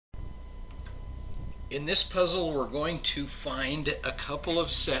In this puzzle, we're going to find a couple of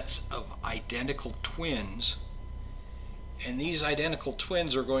sets of identical twins, and these identical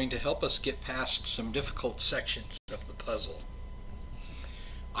twins are going to help us get past some difficult sections of the puzzle.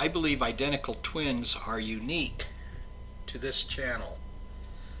 I believe identical twins are unique to this channel.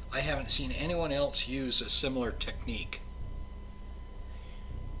 I haven't seen anyone else use a similar technique.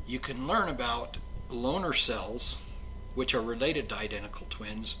 You can learn about loner cells, which are related to identical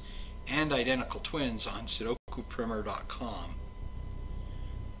twins, and identical twins on SudokuPrimer.com.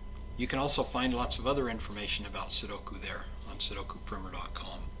 You can also find lots of other information about Sudoku there on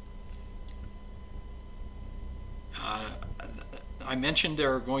SudokuPrimer.com. I mentioned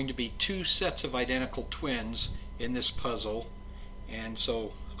there are going to be two sets of identical twins in this puzzle, and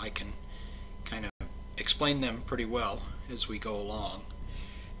so I can kind of explain them pretty well as we go along.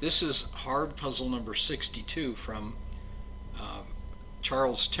 This is hard puzzle number 62 from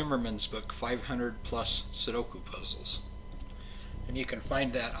Charles Timmerman's book, 500 Plus Sudoku Puzzles. And you can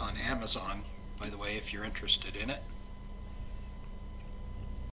find that on Amazon, by the way, if you're interested in it.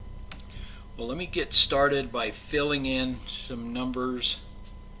 Well, let me get started by filling in some numbers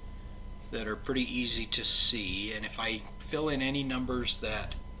that are pretty easy to see. And if I fill in any numbers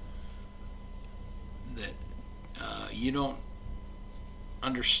that you don't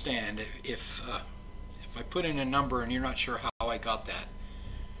understand, if I put in a number and you're not sure how I got that,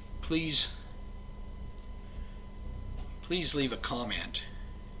 please leave a comment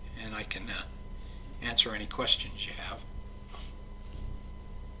and I can answer any questions you have.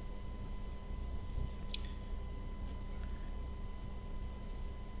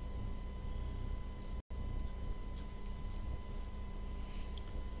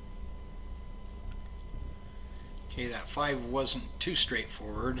 Okay, that 5 wasn't too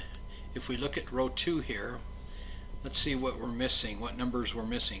straightforward. If we look at row 2 here, let's see what we're missing, what numbers we're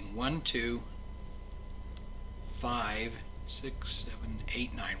missing. 1, 2, 5, 6, 7,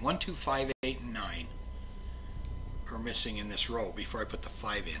 8, 9. 1, 2, 5, 8, and 9 are missing in this row before I put the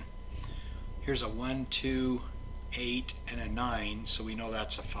 5 in. Here's a 1, 2, 8, and a 9, so we know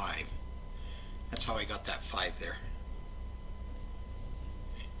that's a 5. That's how I got that 5 there.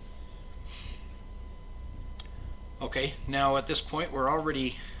 Okay, now at this point we're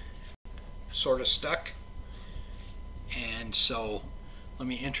already sort of stuck, and so let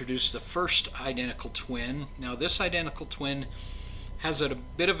me introduce the first identical twin. Now this identical twin has a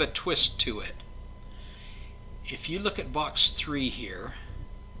bit of a twist to it. If you look at box 3 here,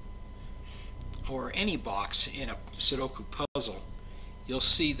 or any box in a Sudoku puzzle, you'll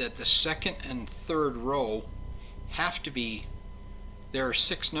see that the second and third row have to be, there are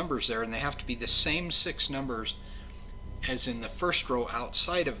 6 numbers there, and they have to be the same 6 numbers as in the first row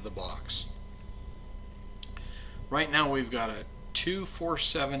outside of the box. Right now we've got a 2, 4,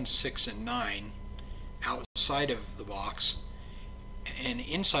 7, 6, and 9 outside of the box, and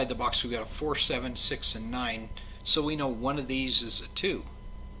inside the box we've got a 4, 7, 6, and 9, so we know one of these is a 2.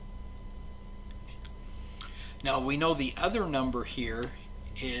 Now we know the other number here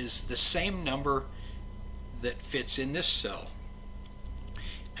is the same number that fits in this cell,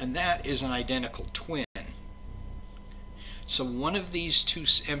 and that is an identical twin. So one of these two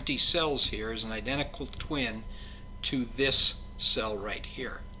empty cells here is an identical twin to this cell right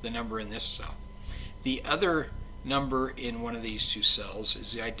here, the number in this cell. The other number in one of these two cells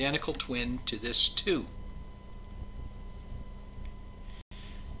is the identical twin to this 2.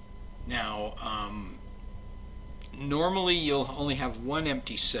 Now, normally you'll only have one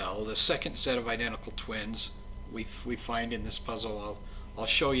empty cell. The second set of identical twins we find in this puzzle, I'll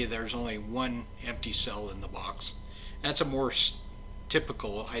show you there's only one empty cell in the box. That's a more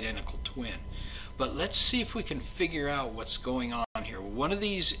typical identical twin. But let's see if we can figure out what's going on here. One of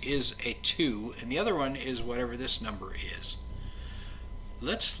these is a 2, and the other one is whatever this number is.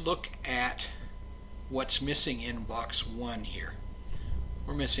 Let's look at what's missing in box 1 here.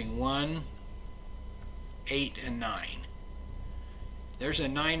 We're missing 1, 8, and 9. There's a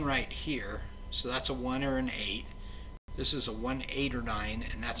 9 right here, so that's a 1 or an 8. This is a 1, 8, or 9,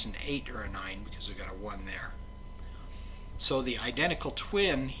 and that's an 8 or a 9 because we've got a 1 there. So the identical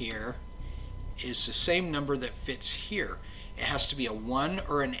twin here is the same number that fits here. It has to be a 1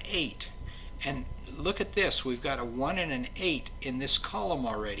 or an 8. And look at this, we've got a 1 and an 8 in this column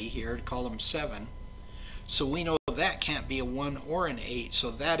already here, column 7. So we know that can't be a 1 or an 8,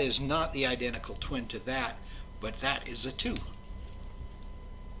 so that is not the identical twin to that, but that is a 2.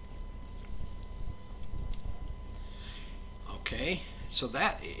 Okay, so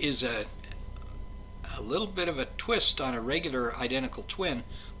that is a little bit of a twist on a regular identical twin,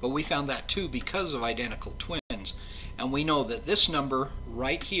 but we found that too because of identical twins. And we know that this number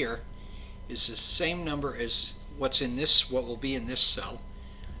right here is the same number as what will be in this cell,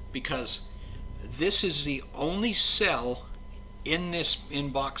 because this is the only cell in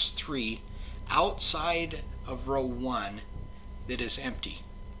box 3 outside of row 1 that is empty.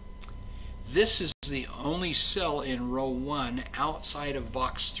 This is the only cell in row 1 outside of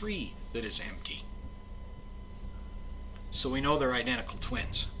box 3 that is empty. So we know they're identical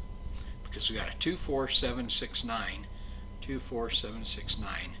twins because we got a 2, 4, 7, 6, 9, 2, 4, 7, 6, 9,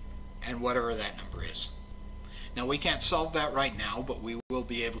 and whatever that number is. Now we can't solve that right now, but we will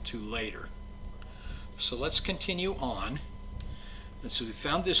be able to later. So let's continue on. And so we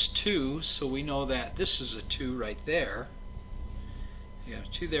found this 2, so we know that this is a 2 right there. We got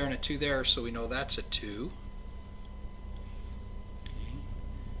a 2 there and a 2 there, so we know that's a 2. Okay.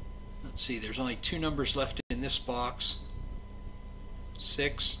 Let's see, there's only 2 numbers left in this box.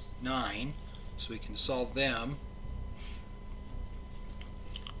 6, 9, so we can solve them.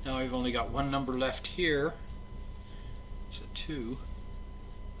 Now we've only got 1 number left here. It's a 2.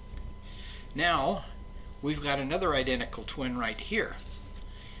 Now we've got another identical twin right here.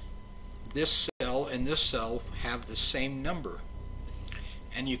 This cell and this cell have the same number.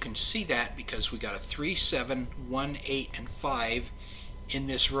 And you can see that because we got a 3, 7, 1, 8, and 5 in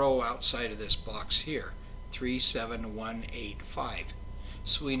this row outside of this box here. 3, 7, 1, 8, 5.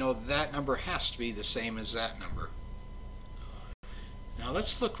 So we know that number has to be the same as that number. Now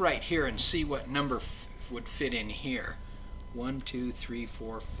let's look right here and see what number would fit in here. 1, 2, 3,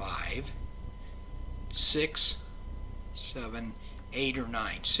 4, 5, 6, 7, 8, or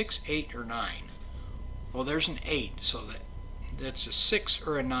 9. 6, 8, or 9. Well, there's an 8, so that's a 6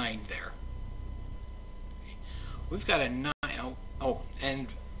 or a 9 there. We've got a 9. Oh, and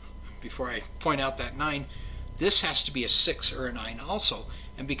before I point out that 9, this has to be a 6 or a 9 also.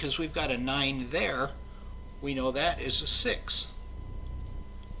 And because we've got a 9 there, we know that is a 6.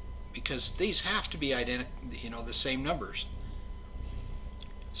 Because these have to be identical, the same numbers.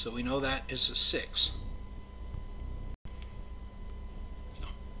 So we know that is a 6.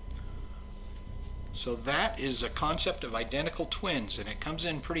 So that is a concept of identical twins, and it comes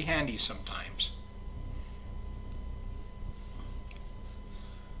in pretty handy sometimes.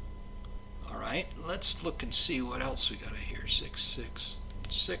 Alright, let's look and see what else we got here. 6, 6,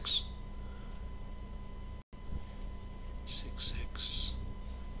 6, 6, 6,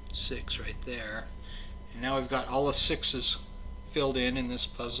 6 right there. And now we've got all the 6's filled in this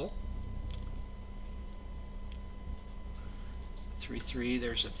puzzle. 3, 3,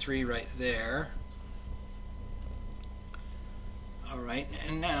 there's a 3 right there. Alright,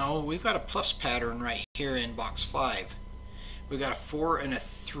 and now we've got a plus pattern right here in box 5. We've got a 4 and a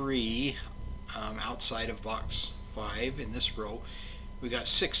 3 outside of box 5 in this row. We got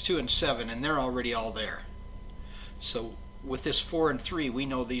 6, 2, and 7, and they're already all there. So with this 4 and 3, we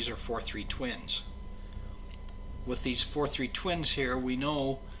know these are 4, 3 twins. With these 4, 3 twins here, we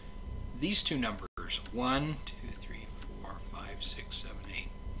know these two numbers, 1, 2, 3, 4, 5, 6, 7, 8,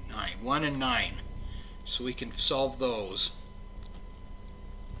 9. 1 and 9. So we can solve those.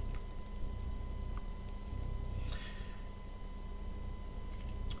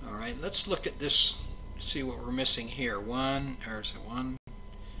 Alright, let's look at this, see what we're missing here. 1,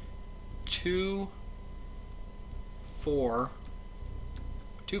 2, 4,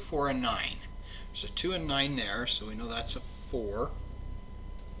 2, 4, and 9. There's a 2 and 9 there, so we know that's a 4.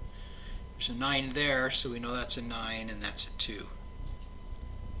 There's a 9 there, so we know that's a 9, and that's a 2.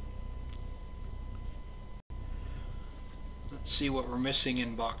 Let's see what we're missing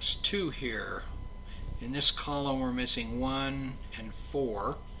in box 2 here. In this column we're missing 1 and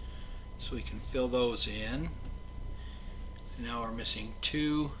 4, so we can fill those in. And now we're missing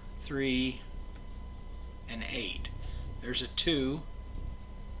 2, 3, and 8. There's a 2,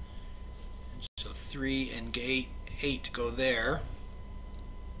 and so 3 and 8 go there.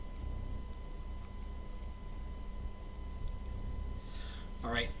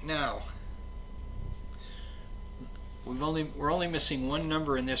 Alright, now we're only missing one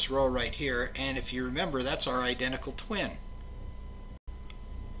number in this row right here, and if you remember, that's our identical twin.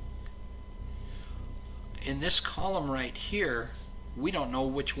 In this column right here, we don't know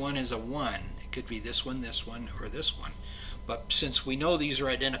which one is a 1. It could be this one, or this one. But since we know these are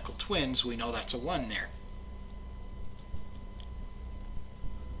identical twins, we know that's a 1 there.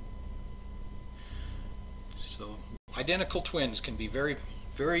 So identical twins can be very,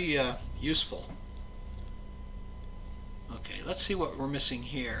 very useful. Okay, let's see what we're missing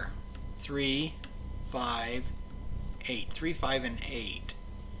here. 3, 5, 8. 3, 5, and 8.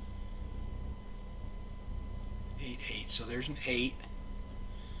 8, 8. So there's an 8.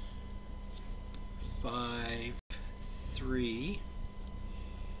 5, 3.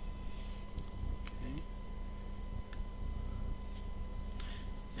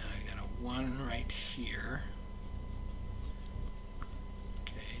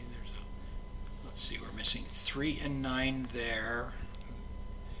 missing 3 and 9 there.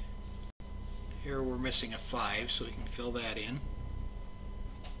 Here we're missing a 5, so we can fill that in.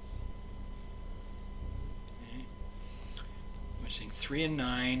 Okay. Missing 3 and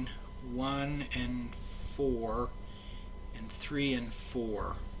 9, 1 and 4, and 3 and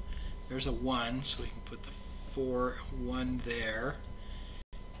 4. There's a 1, so we can put the 4, 1 there,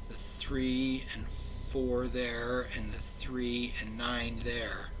 the 3 and 4 there, and the 3 and 9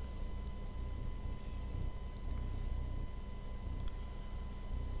 there.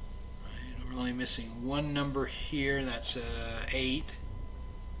 We're only missing one number here, that's 8.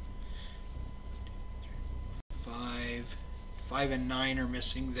 5 and 9 are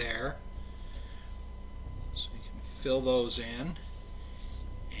missing there. So we can fill those in.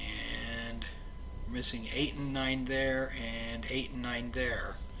 And we're missing 8 and 9 there, and 8 and 9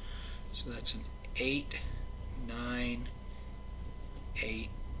 there. So that's an 8, 9, 8,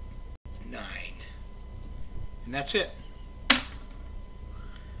 9. And that's it.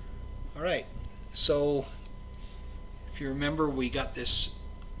 Alright, so if you remember, we got this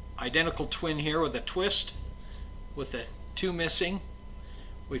identical twin here with a twist with the 2 missing.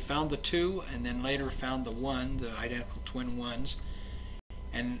 We found the 2 and then later found the 1, the identical twin ones.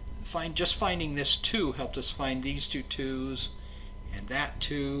 And just finding this 2 helped us find these 2 2s and that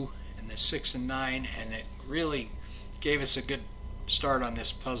 2 and the 6 and 9, and it really gave us a good start on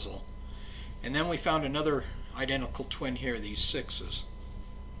this puzzle. And then we found another identical twin here, these 6s.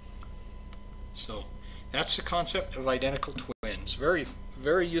 So that's the concept of identical twins. Very,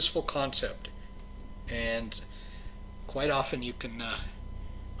 very useful concept, and quite often you can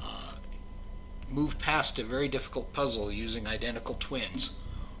move past a very difficult puzzle using identical twins.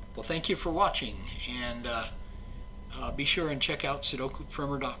 Well, thank you for watching, and be sure and check out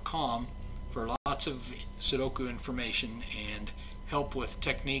SudokuPrimer.com for lots of Sudoku information and help with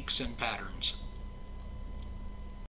techniques and patterns.